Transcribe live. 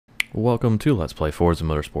Welcome to Let's Play Forza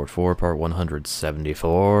Motorsport 4, part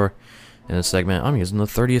 174. In this segment, I'm using the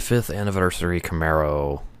 35th anniversary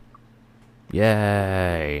Camaro.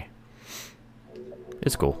 Yay!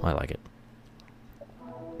 It's cool, I like it.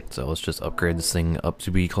 So let's just upgrade this thing up to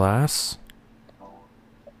B class.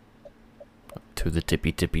 To the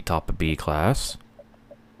tippy top of B class.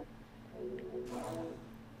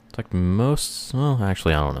 It's like most, well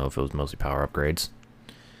actually I don't know if it was mostly power upgrades.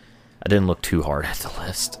 I didn't look too hard at the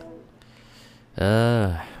list.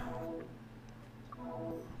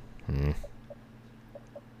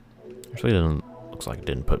 Actually, looks like it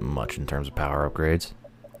didn't put much in terms of power upgrades.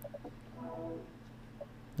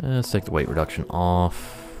 Let's take the weight reduction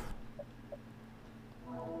off.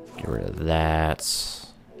 Get rid of that.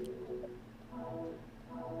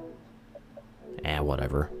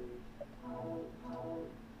 Whatever.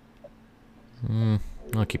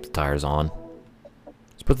 I'll keep the tires on.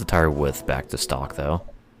 Let's put the tire width back to stock, though.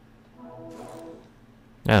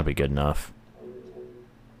 That'll be good enough.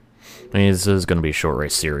 I mean, this is going to be a short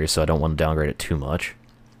race series, so I don't want to downgrade it too much.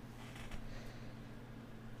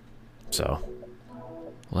 So,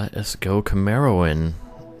 let us go Camaro in,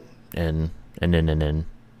 I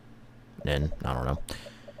don't know.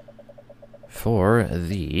 For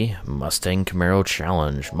the Mustang Camaro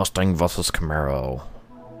Challenge. Mustang vs. Camaro.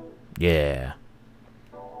 Yeah.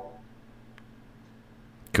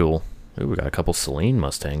 Cool. Ooh, we got a couple Celine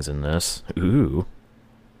Mustangs in this. Ooh.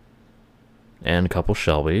 And a couple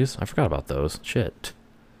Shelbys. I forgot about those. Shit.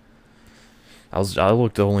 I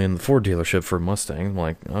looked only in the Ford dealership for Mustang. I'm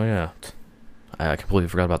like, oh yeah. I completely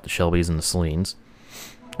forgot about the Shelbys and the Celines.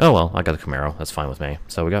 Oh well, I got a Camaro. That's fine with me.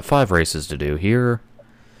 So we got 5 races to do here.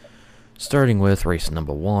 Starting with race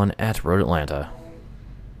number 1 at Road Atlanta.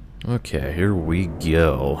 Okay, here we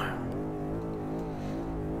go.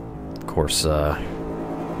 Of course,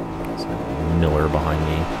 Miller behind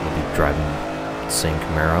me will be driving the same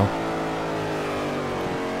Camaro.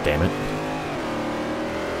 Damn it.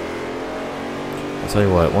 I'll tell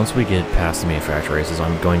you what, once we get past the manufacturer races,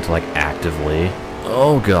 I'm going to, like, actively...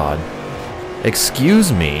 Oh, God.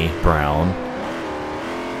 Excuse me, Brown.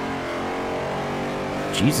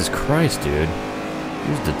 Jesus Christ, dude. He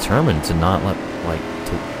was determined to not let,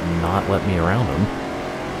 me around him.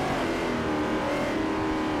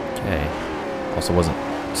 Okay. Also wasn't...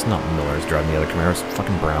 It's not Miller's driving the other Camaro, it's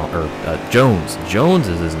fucking Brown, or, Jones. Jones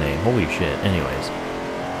is his name. Holy shit. Anyways.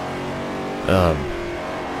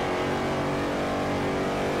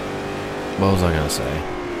 What was I gonna say?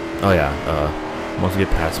 Oh yeah, once we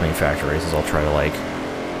get past manufacturer races, I'll try to, like,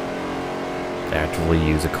 actively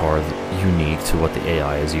use a car unique to what the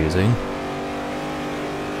AI is using.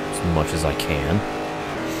 As much as I can.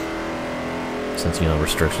 Since, you know,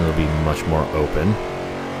 restrictions will be much more open.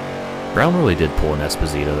 Brown really did pull an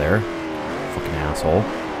Esposito there. Fucking asshole.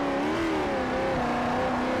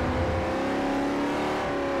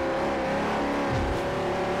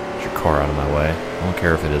 Get your car out of my way. I don't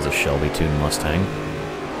care if it is a Shelby-tuned Mustang.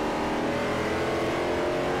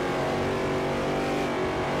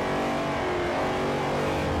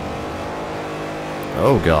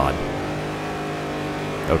 Oh god.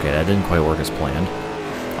 Okay, that didn't quite work as planned.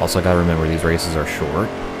 Also, I gotta remember these races are short.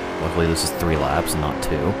 Luckily, this is 3 laps, not 2.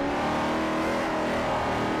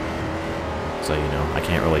 So, you know, I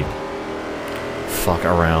can't really fuck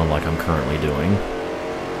around like I'm currently doing.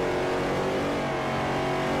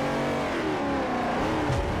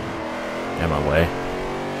 Get my way.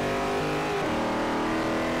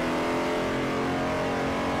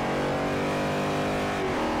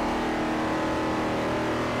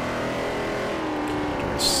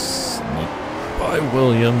 By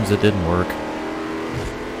Williams, it didn't work.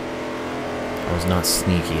 I was not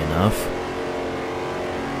sneaky enough.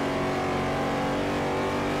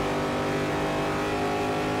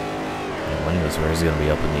 And winning this race is going to be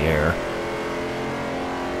up in the air.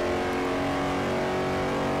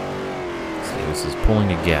 See, this is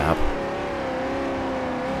pulling a gap.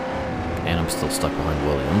 And I'm still stuck behind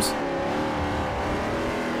Williams.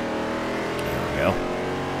 There we go.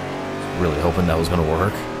 Really hoping that was going to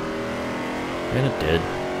work. And it did.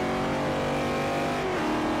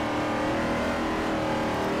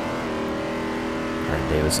 Alright,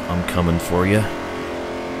 Davis, I'm coming for you.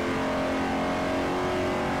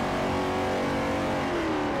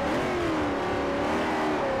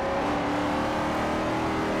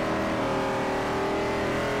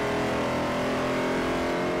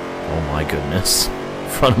 Oh my goodness. The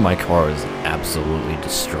front of my car is absolutely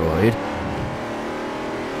destroyed.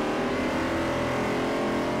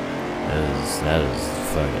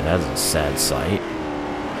 That is a sad sight.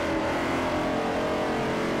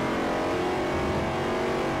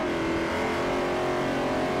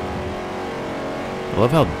 I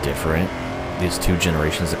love how different these two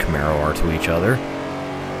generations of Camaro are to each other.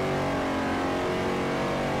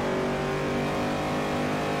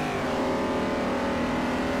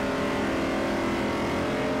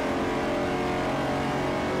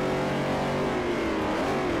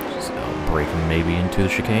 Just braking maybe into the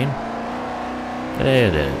chicane. It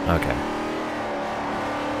didn't. Okay.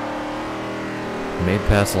 Made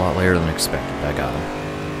pass a lot later than expected. I got him.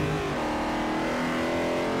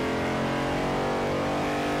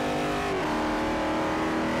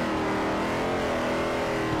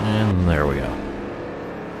 And there we go.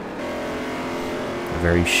 A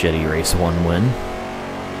very shitty race 1 win.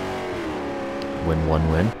 Win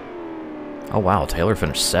 1 win. Oh wow, Taylor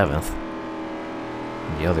finished 7th.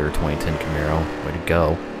 The other 2010 Camaro. Way to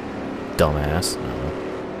go. Dumbass. No.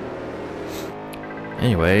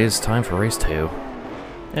 Anyways, time for race 2.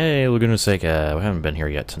 Hey, Laguna Seca. We haven't been here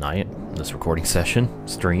yet tonight. This recording session.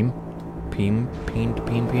 Stream. Peen.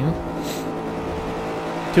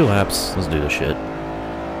 2 laps. Let's do this shit.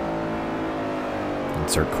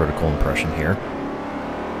 Insert critical impression here.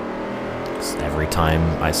 Every time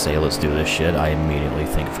I say let's do this shit, I immediately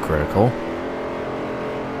think of critical.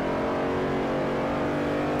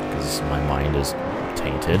 Because my mind is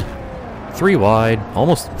tainted. 3 wide,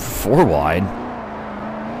 almost 4 wide.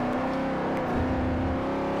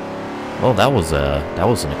 Well, that was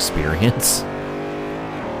an experience.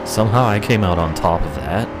 Somehow I came out on top of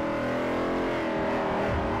that.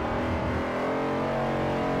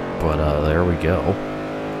 But there we go.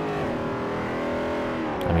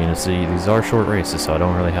 I mean, these are short races, so I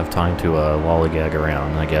don't really have time to lollygag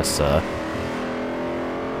around. I guess,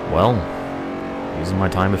 well, using my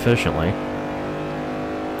time efficiently,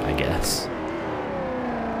 I guess.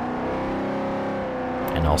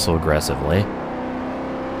 And also aggressively.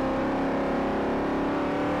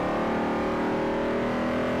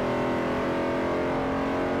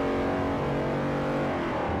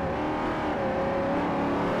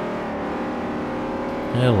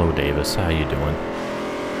 Hello, Davis. How you doing?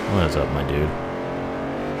 What is up, my dude?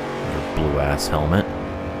 Your blue-ass helmet.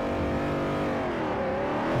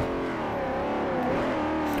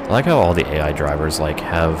 I like how all the AI drivers, like,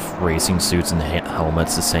 have racing suits and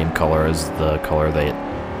helmets the same color as the color they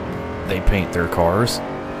paint their cars.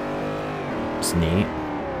 It's neat.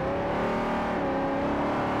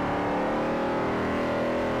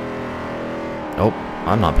 Oh,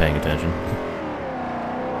 I'm not paying attention.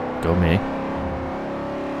 Go me.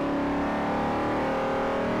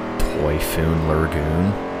 Typhoon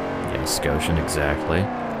Lagoon. Yeah, Scotian, exactly.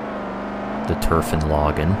 The Turf and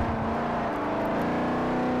Logan.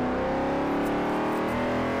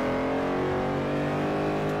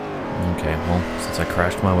 Okay, well, since I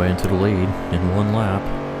crashed my way into the lead in 1 lap,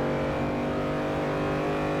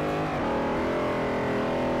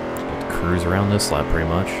 just get to cruise around this lap pretty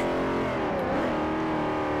much.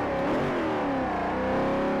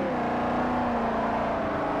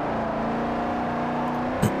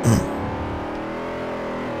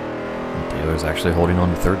 Taylor's actually holding on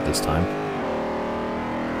to 3rd this time.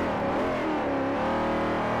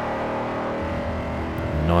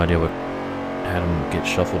 No idea what had him get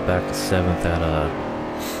shuffled back to 7th at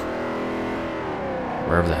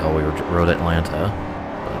wherever the hell we rode Atlanta.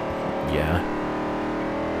 But yeah.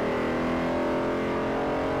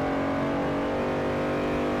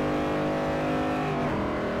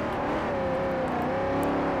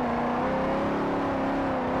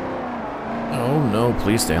 Oh no,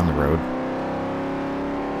 please stay on the road.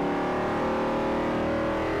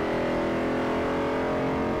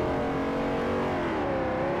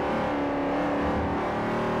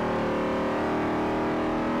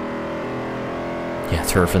 Yeah,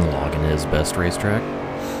 Turf and Logan is best racetrack.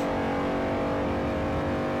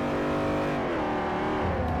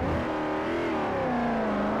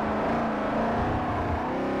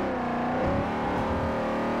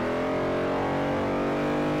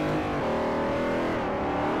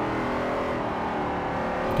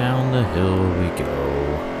 Down the hill we go.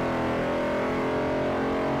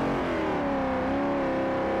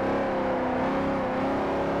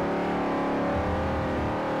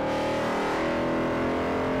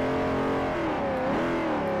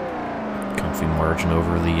 Comfy margin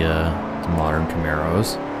over the modern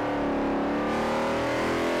Camaros.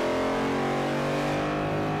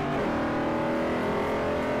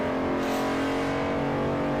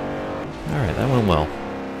 Alright, that went well.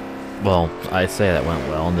 Well, I say that went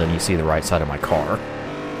well, and then you see the right side of my car.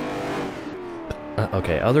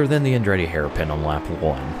 Okay, other than the Andretti hairpin on lap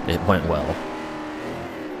 1, it went well.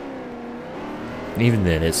 Even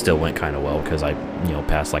then, it still went kind of well, because I,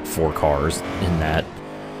 passed like 4 cars in that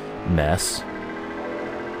mess.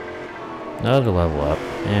 Another level up.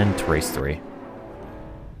 And to race 3.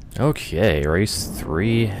 Okay, race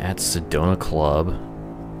 3 at Sedona Club.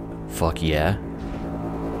 Fuck yeah.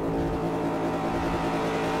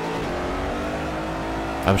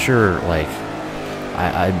 I'm sure, like,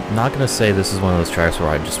 I'm not gonna say this is one of those tracks where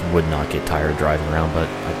I just would not get tired driving around, but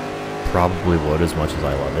I probably would as much as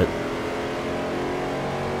I love it.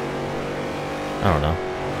 I don't know.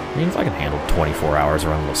 I mean, if I can handle 24 hours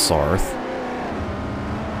around Lasarth,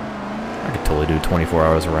 I could totally do 24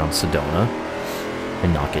 hours around Sedona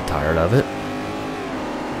and not get tired of it.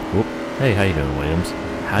 Whoop. Hey, how you doing, Williams?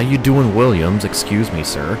 How you doing, Williams? Excuse me,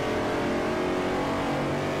 sir.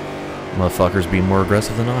 Motherfuckers be more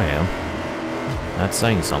aggressive than I am. That's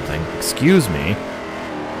saying something. Excuse me.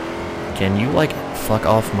 Can you, like, fuck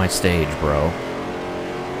off my stage, bro?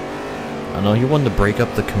 I know you wanted to break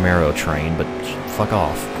up the Camaro train, but fuck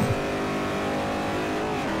off.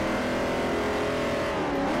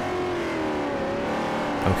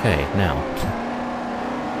 Okay, now.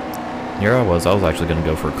 Here I was actually going to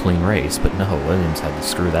go for a clean race, but no, Williams had to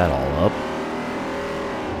screw that all up.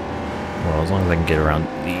 Well, as long as I can get around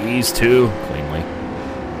these two cleanly.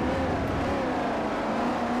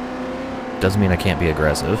 Doesn't mean I can't be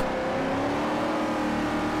aggressive.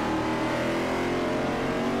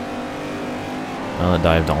 Well, that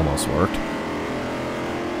dive almost worked.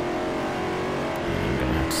 I'm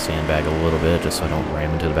going to have to sandbag a little bit just so I don't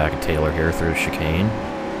ram into the back of Taylor here through the chicane.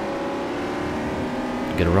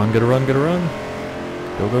 Get a run, get a run, get a run.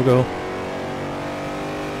 Go, go, go.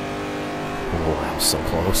 Oh, that was so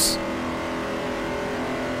close.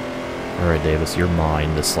 Alright, Davis, you're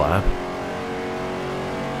mine this lap.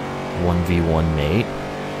 1v1 mate.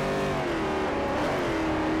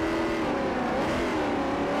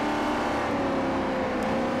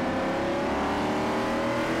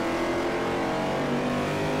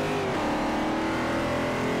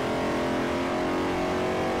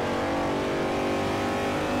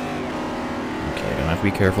 Be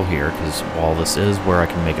careful here, because while this is where I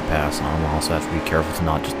can make a pass on, I'll also have to be careful to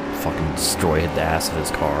not just fucking destroy the ass of his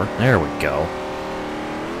car. There we go.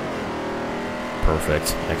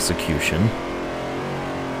 Perfect execution.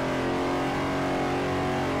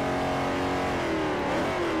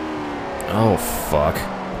 Oh, fuck.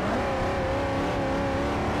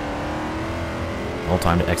 All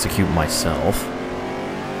time to execute myself.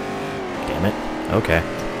 Damn it. Okay.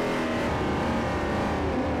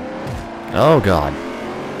 Oh, God.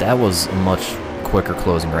 That was a much quicker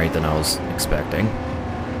closing rate than I was expecting.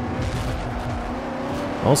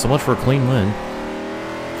 Well, so much for a clean win.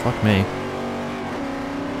 Fuck me.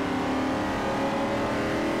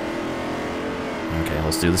 Okay,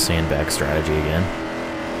 let's do the sandbag strategy again.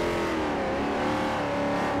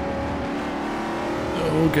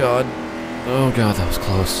 Oh, God. Oh, God, that was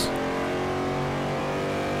close.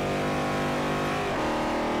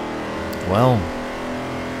 Well,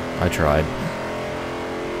 I tried.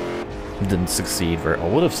 Didn't succeed very... I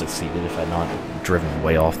would have succeeded if I had not driven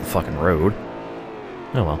way off the fucking road.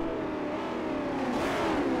 Oh well.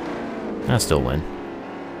 I still win.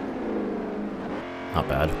 Not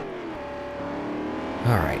bad.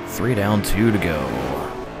 Alright, 3 down, 2 to go.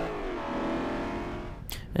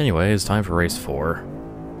 Anyway, it's time for race 4.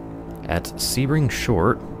 At Sebring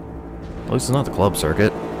Short. At least it's not the club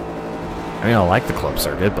circuit. I mean, I like the club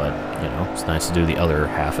circuit, but, you know, it's nice to do the other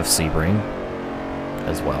half of Sebring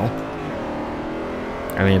as well.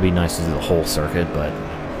 I mean, it'd be nice to do the whole circuit, but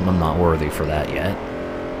I'm not worthy for that yet.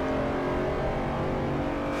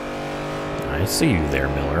 I see you there,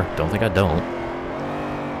 Miller. Don't think I don't.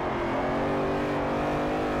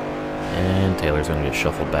 And Taylor's going to get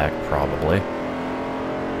shuffled back, probably.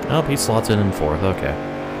 Nope, he slots in 4th. Okay.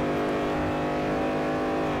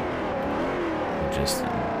 Just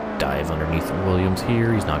dive underneath Williams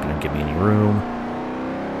here. He's not going to give me any room.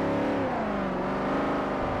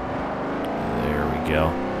 There we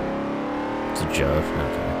go. It's a joke.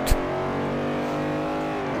 Okay.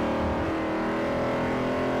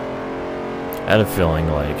 I had a feeling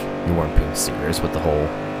like you weren't being serious with the whole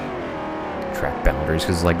track boundaries,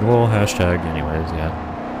 because like, well, hashtag anyways, yeah.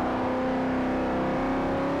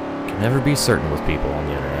 Can never be certain with people on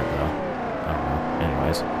the internet, though. I don't know.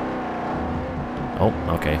 Anyways. Oh,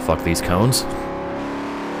 okay, fuck these cones.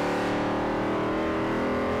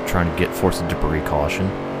 Trying to get forced debris caution.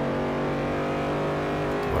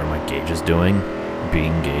 What are my gauges doing?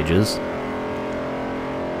 Being gauges.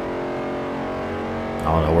 I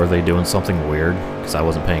don't know, were they doing something weird? Because I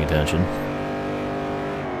wasn't paying attention.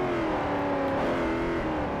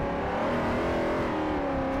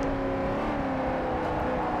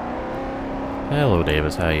 Hello,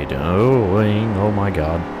 Davis, how you doing? Oh my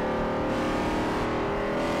god.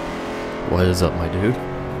 What is up, my dude?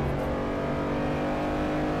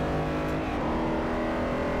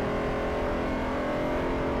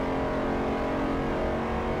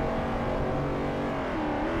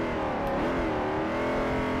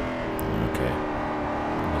 Okay.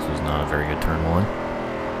 This was not a very good turn one.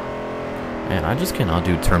 Man, I just cannot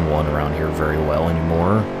do turn one around here very well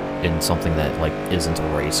anymore in something that, like, isn't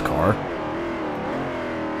a race car.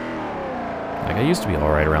 Like, I used to be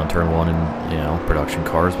alright around turn one in, you know, production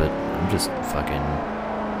cars, but I'm just fucking...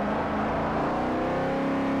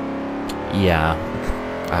 Yeah,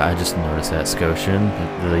 I just noticed that, Scotian.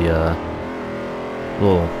 The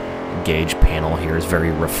little gauge panel here is very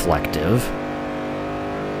reflective.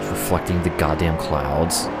 It's reflecting the goddamn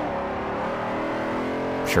clouds.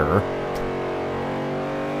 Sure.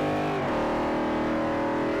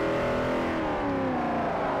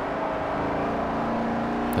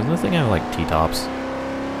 Doesn't the thing have, like, T-tops?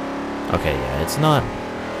 Okay, yeah, it's not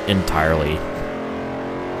entirely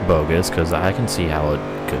bogus, because I can see how it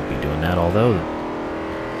could be doing that, although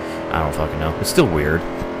I don't fucking know. It's still weird. It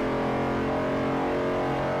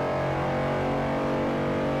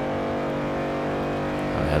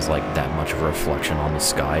has, like, that much of a reflection on the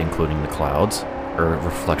sky, including the clouds, or a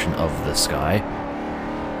reflection of the sky.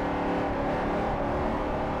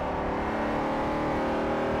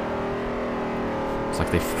 It's like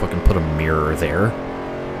they fucking put a mirror there.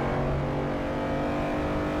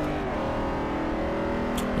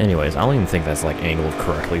 Anyways, I don't even think that's, like, angled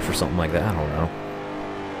correctly for something like that. I don't know.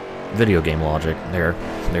 Video game logic.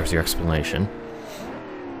 There's your explanation.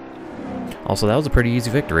 Also, that was a pretty easy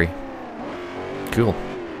victory. Cool.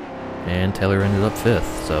 And Taylor ended up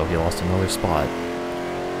 5th, so he lost another spot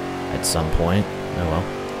at some point. Oh well.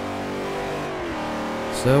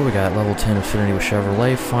 So, we got level 10 Affinity with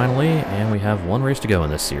Chevrolet, finally, and we have one race to go in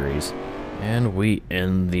this series. And we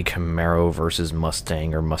end the Camaro versus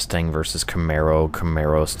Mustang, or Mustang versus Camaro,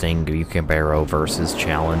 Camaro Stingy Camaro versus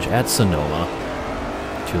Challenge at Sonoma.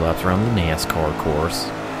 2 laps around the NASCAR course.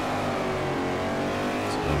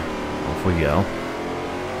 So, off we go.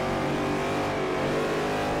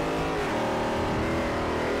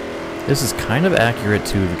 This is kind of accurate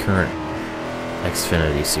to the current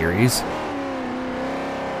Xfinity series.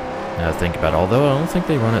 Now to think about it, although I don't think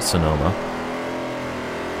they run at Sonoma.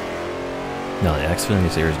 No, the Xfinity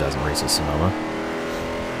series doesn't race at Sonoma.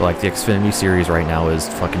 But, like, the Xfinity series right now is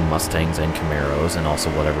fucking Mustangs and Camaros, and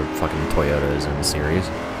also whatever fucking Toyota is in the series.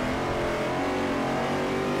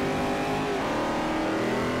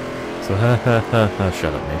 So,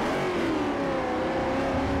 shut up, mate.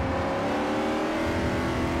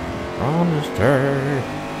 On this day,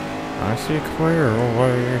 I see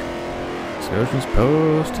clearly. Scotian's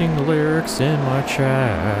posting the lyrics in my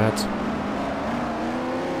chat.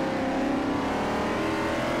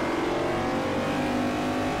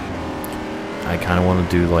 I kind of want to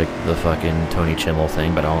do, like, the fucking Tony Chimmel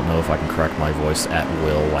thing, but I don't know if I can crack my voice at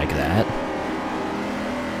will like that.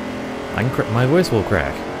 I can my voice will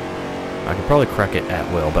crack. I could probably crack it at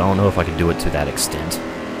will, but I don't know if I could do it to that extent.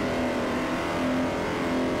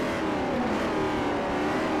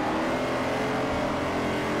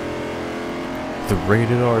 The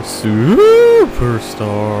rated R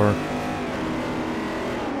superstar.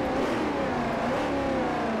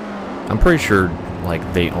 I'm pretty sure, like,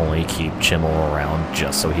 they only keep Chimmel around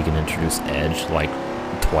just so he can introduce Edge, like,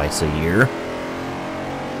 twice a year.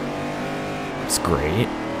 It's great.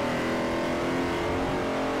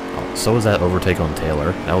 Oh, so was that overtake on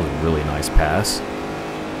Taylor. That was a really nice pass.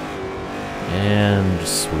 And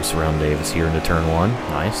just swoosh around Davis here into turn 1.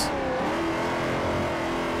 Nice.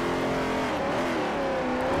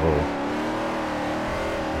 Whoa.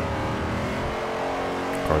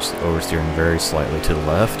 Of course, oversteering very slightly to the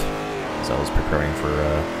left. As I was preparing for,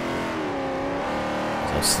 as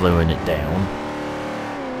I was slowing it down.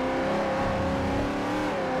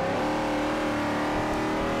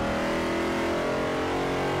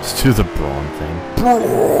 Let's do the Braun thing.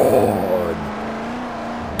 Braun!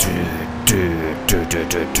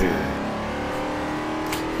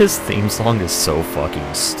 His theme song is so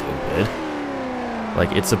fucking stupid.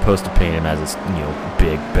 Like, it's supposed to paint him as this, you know,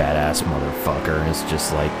 big, badass motherfucker, and it's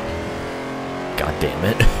just like, god damn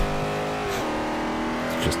it.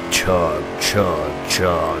 Just chug, chug,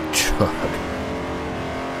 chug, chug.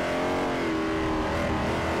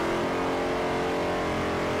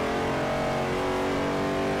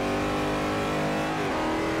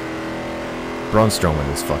 Braun Strowman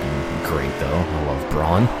is fucking great, though. I love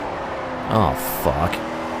Braun. Oh, fuck.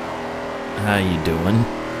 How you doing?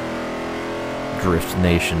 Drift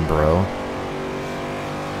Nation, bro.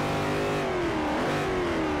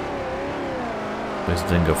 This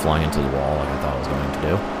didn't go flying into the wall like I thought it was going to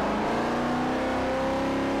do.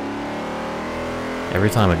 Every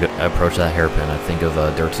time I approach that hairpin, I think of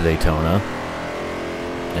Dirt to Daytona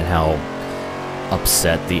and how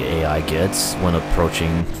upset the AI gets when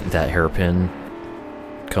approaching that hairpin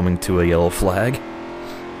coming to a yellow flag.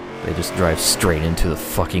 They just drive straight into the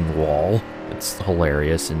fucking wall. It's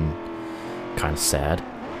hilarious and kind of sad.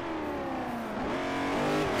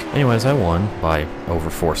 Anyways, I won by over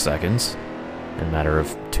 4 seconds in a matter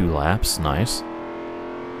of 2 laps. Nice.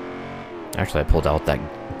 Actually, I pulled out that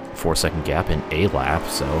 4-second gap in a lap,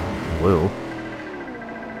 so woo.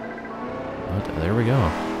 But there we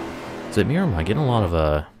go. Is it me, or am I getting a lot of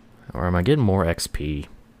or am I getting more XP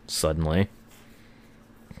suddenly?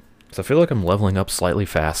 Because I feel like I'm leveling up slightly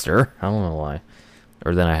faster. I don't know why,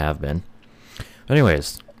 or than I have been.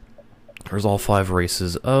 Anyways, there's all 5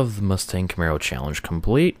 races of the Mustang Camaro Challenge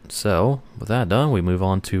complete. So with that done, we move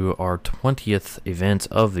on to our 20th event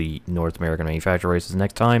of the North American Manufacturer Races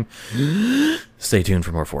next time. Stay tuned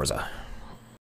for more Forza.